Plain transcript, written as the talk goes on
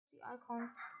icon,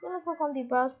 we're gonna click on the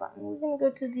browse button. We're gonna go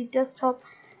to the desktop,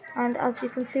 and as you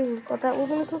can see, we've got that. We're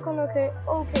gonna click on OK.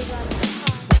 Okay,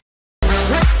 guys.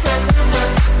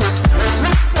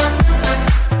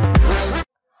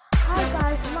 Hi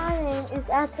guys, my name is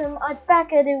Atom. I'm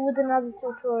back at it with another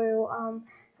tutorial.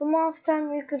 From last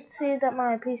time you could see that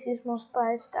my PC is more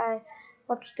spiced. I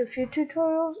watched a few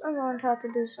tutorials and learned how to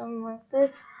do something like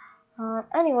this.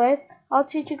 Anyway, I'll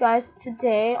teach you guys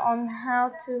today on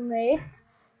how to make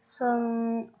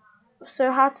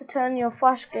how to turn your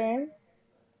Flash game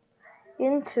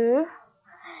into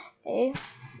a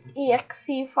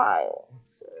exe file.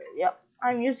 So yep,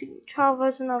 I'm using the trial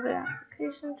version of the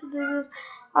application to do this.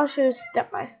 I'll show you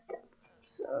step by step.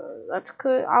 So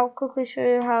I'll quickly show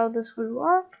you how this would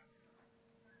work.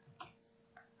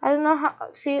 I don't know how.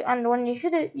 See, and when you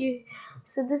hit it,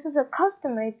 so this is a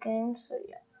custom-made game. So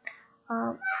yeah.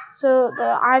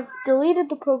 I've deleted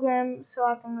the program so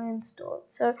I can reinstall it.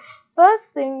 So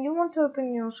first thing, you want to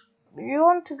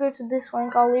go to this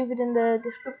link. I'll leave it in the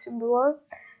description below.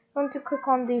 You want to click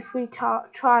on the free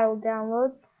trial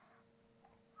download.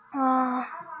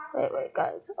 Wait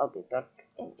guys, I'll be back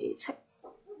in a second.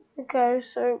 Okay,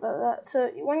 sorry about that. So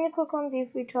when you click on the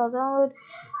free trial download,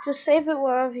 just save it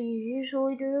wherever you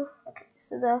usually do. Okay,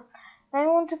 so there. Now you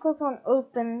want to click on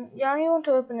open. Yeah, you want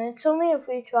to open it. It's only a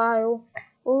free trial.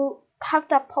 We'll have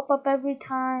that pop up every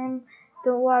time.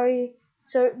 Don't worry.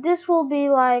 So this will be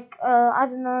like I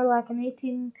don't know, like an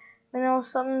 18-minute or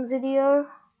something video.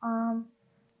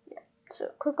 Yeah. So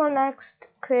click on next.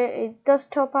 Create a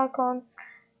desktop icon.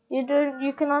 You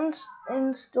can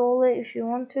uninstall it if you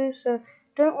want to. So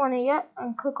don't want it yet,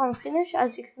 and click on finish.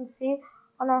 As you can see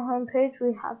on our home page,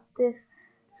 we have this.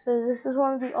 So this is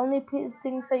one of the only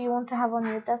things that you want to have on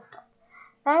your desktop.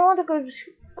 Now you want to go to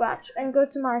Scratch and go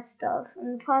to My Stuff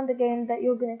and find the game that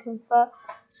you're going to convert.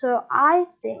 So I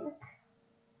think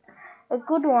a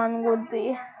good one would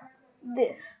be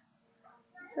this.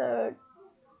 So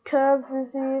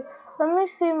TurboView. Let me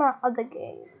see my other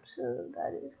game. So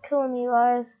that is Killing Me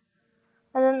Lies.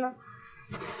 I don't know.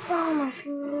 Oh my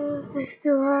fingers, they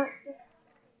still hurt.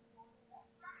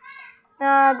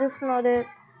 Nah, this is not it.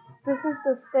 This is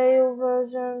the fail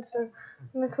version, so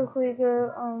let me quickly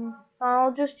go,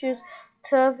 I'll just use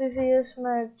Turbivius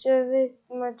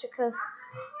Magicus.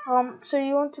 So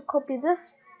you want to copy this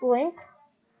link.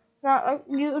 Now,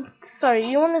 you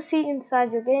want to see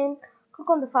inside your game, click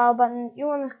on the file button, you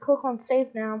want to click on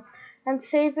save now, and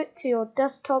save it to your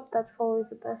desktop. That's probably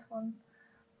the best one.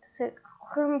 So,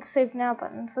 click on the save now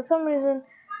button. For some reason,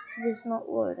 it is not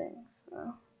loading,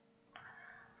 so.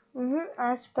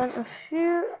 I spent a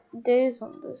few days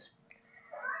on this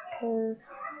because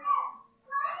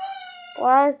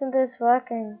why isn't this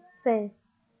working? Save.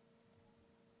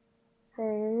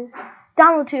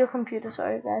 Download to your computer.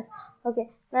 Sorry guys. Okay,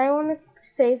 now you want to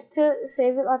save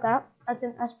it like that as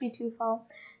an SP2 file.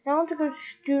 Now you want to go to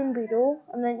Student Beetle,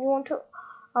 and then you want to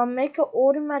make it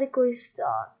automatically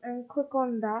start, and click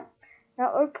on that.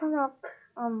 Now open up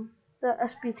the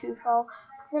SP2 file.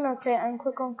 Click on OK and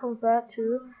click on Convert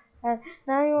to. And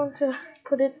now you want to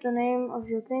put it the name of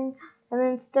your thing, and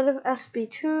then instead of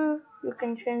SP2, you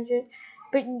can change it,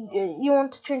 but you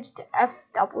want to change it to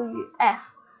FWF.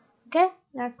 Okay,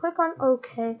 now click on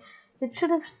OK. It should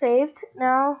have saved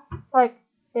now, like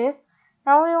this.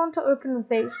 Now we want to open the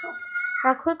base soft.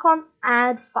 Now click on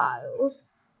Add Files.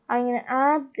 I'm gonna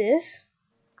add this.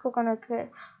 Click on OK.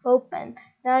 Open.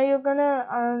 Now you're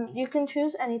gonna you can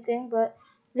choose anything, but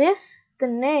the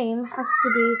name has to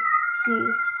be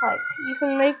you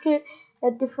can make it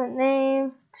a different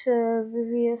name to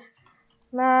Vivius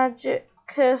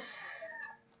Magicus.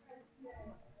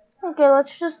 Okay,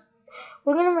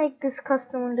 we're gonna make this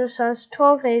custom window size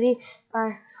 1280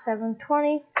 by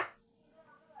 720.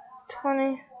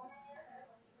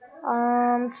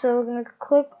 So we're gonna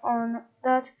click on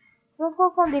that. We'll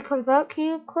click on the convert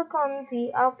key, click on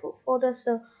the output folder,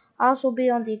 so ours will be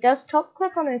on the desktop.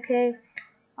 Click on OK.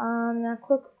 Now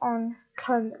click on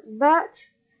convert.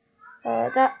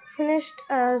 That finished.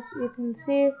 As you can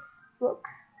see, look,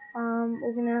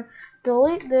 we're gonna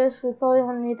delete this. We probably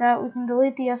won't need that. We can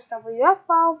delete the SWF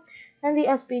file and the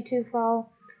SB2 file.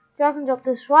 Drag and drop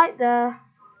this right there.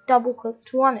 Double click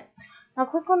to run it. Now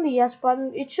click on the yes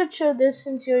button. It should show this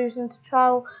since you're using the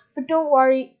trial, but don't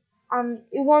worry.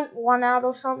 It won't run out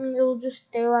or something. It will just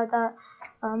stay like that.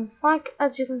 Like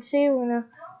as you can see, we're gonna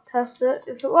test it.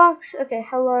 If it works, okay.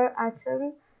 Hello,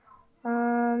 Atom.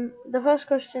 The first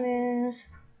question is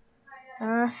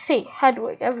C,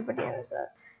 Hedwig. Everybody knows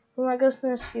that. Oh my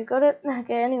goodness, you got it.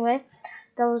 Okay, anyway,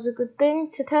 that was a good thing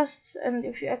to test, and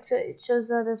if you exit, it shows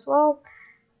that as well.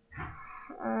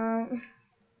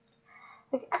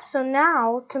 Okay, so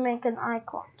now to make an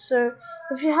icon. So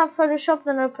if you have Photoshop,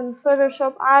 then open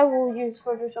Photoshop. I will use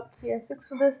Photoshop CS6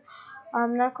 for this.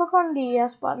 Now click on the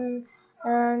yes button,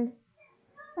 and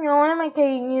you want to make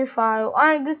a new file.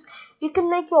 You can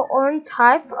make your own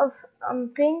type of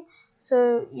thing.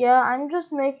 So yeah, I'm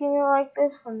just making it like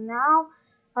this for now.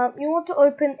 You want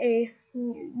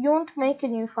to make a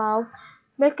new file.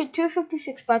 Make it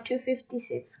 256 by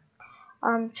 256.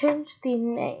 Change the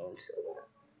names.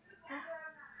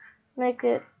 Make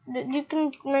it. You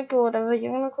can make it whatever.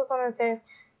 You're gonna click on OK.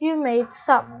 You made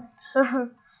some. So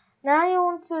now you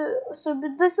want to. So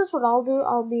but this is what I'll do.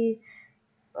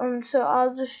 So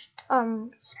I'll just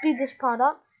speed this part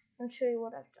up and show you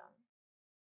what I've done.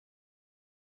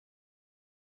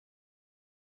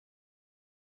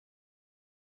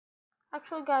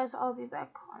 Actually, guys, I'll be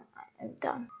back when I am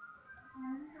done.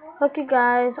 Okay,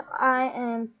 guys, I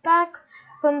am back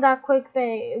from that quick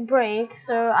break.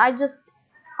 So I just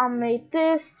made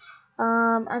this.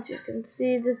 As you can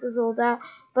see, this is all that.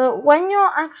 But when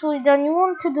you're actually done, you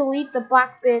want to delete the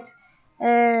black bit,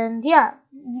 and yeah,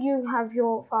 you have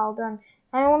your file done.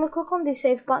 And I want to click on the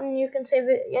save button. You can save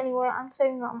it anywhere. I'm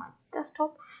saving it on my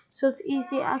desktop, so it's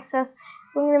easy access.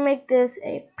 We're gonna make this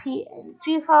a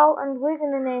PNG file, and we're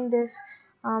gonna name this.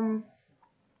 We're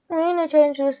gonna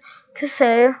change this to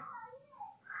say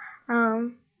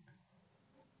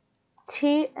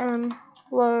TM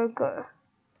logo.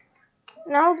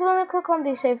 Now we're gonna click on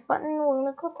the save button. We're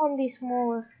gonna click on the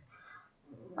smallest.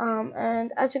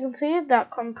 And as you can see,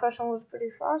 that compression was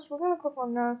pretty fast. We're gonna click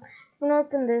on now. We're gonna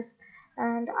open this,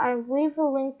 and I leave a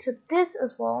link to this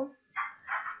as well.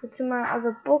 It's in my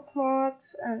other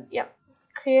bookmarks, and yeah,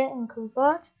 create and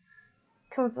convert.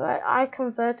 I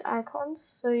convert icons.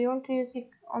 So you want to use the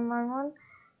online one,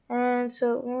 and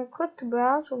so we're gonna click to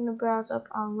browse. We're gonna browse up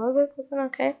our logo. Click on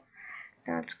OK.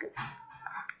 That's good.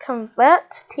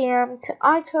 Convert TM to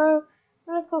ICO.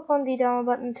 I'm gonna click on the download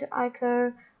button to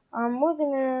ICO. We're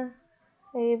gonna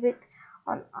save it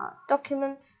on our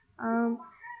documents. And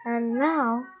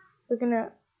now we're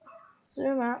gonna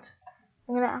zoom out.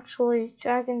 I'm gonna actually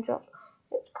drag and drop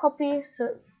it, copy.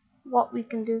 So what we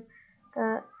can do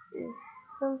that is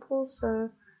simple. So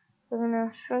we're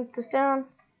gonna shrink this down,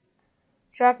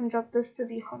 drag and drop this to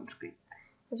the home screen.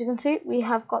 As you can see, we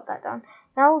have got that done.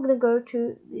 Now we're gonna go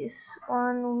to this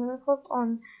one. We're gonna click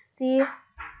on the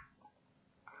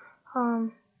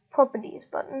properties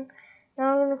button.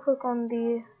 Now we're gonna click on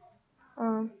the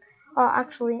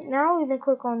actually now we're gonna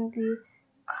click on the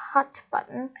cut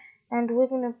button, and we're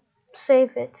gonna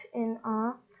save it in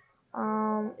our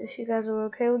if you guys are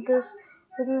okay with this,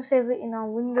 we're gonna save it in our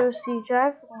Windows C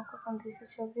drive. We're gonna click on the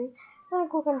CTRL. We're gonna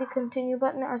click on the continue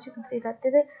button. As you can see, that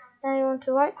did it. Now you want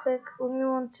to right click. We're gonna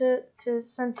want to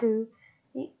send to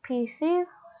the PC.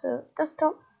 So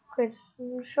desktop, create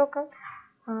a shortcut.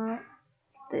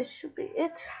 This should be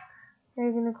it. And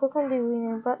you're gonna click on the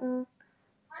rename button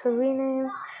to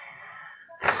rename.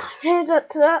 Change that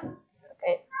to that.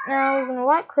 Okay. Now we're gonna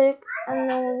right click, and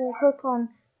then we're gonna click on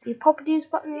the properties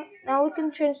button. Now we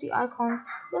can change the icon.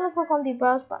 We're gonna click on the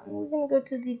browse button. We're gonna go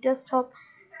to the desktop,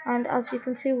 and as you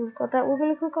can see, we've got that. We're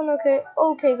gonna click on OK.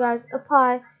 Okay, guys,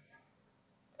 apply.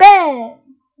 Bam!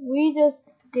 We just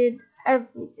did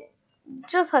everything,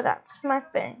 just like that,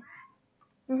 smack bang.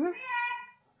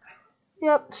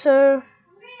 Yep. So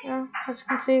yeah, as you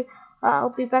can see, I'll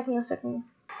be back in a second.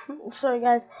 Sorry,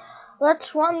 guys.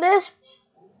 Let's run this.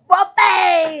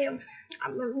 Whoop-bam!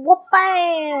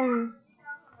 Whoop-bam!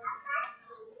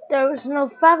 There was no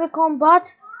favicon,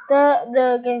 but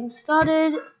the game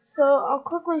started. So I'll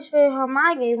quickly show you how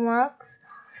my game works.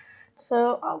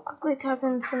 So I'll quickly type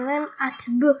in some name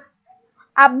atb.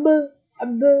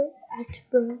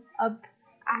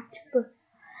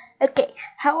 Okay,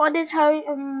 what is how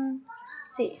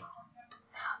see.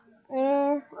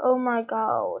 Oh my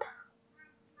god.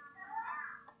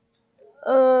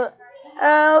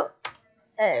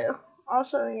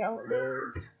 Also young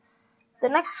dudes. The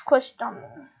next question.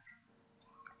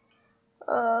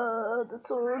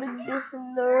 That's already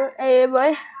different there. Hey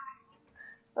boy.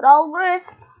 But all great.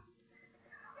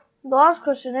 The last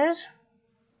question is,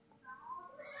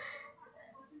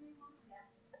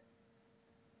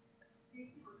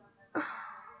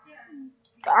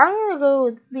 I'm gonna go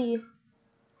with B.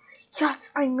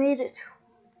 Yes, I made it.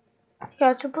 Okay,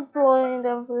 I should put the line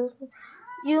down for this one.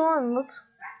 You want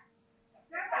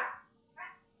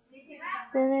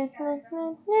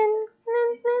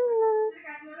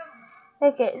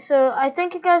Okay, so I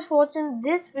thank you guys for watching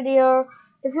this video.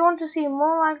 If you want to see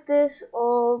more like this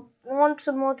or want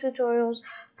some more tutorials,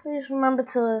 please remember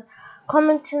to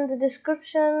comment in the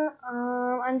description.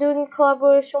 I'm doing a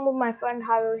collaboration with my friend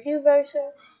Haru Hugh very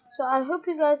soon. So I hope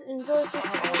you guys enjoyed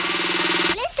this.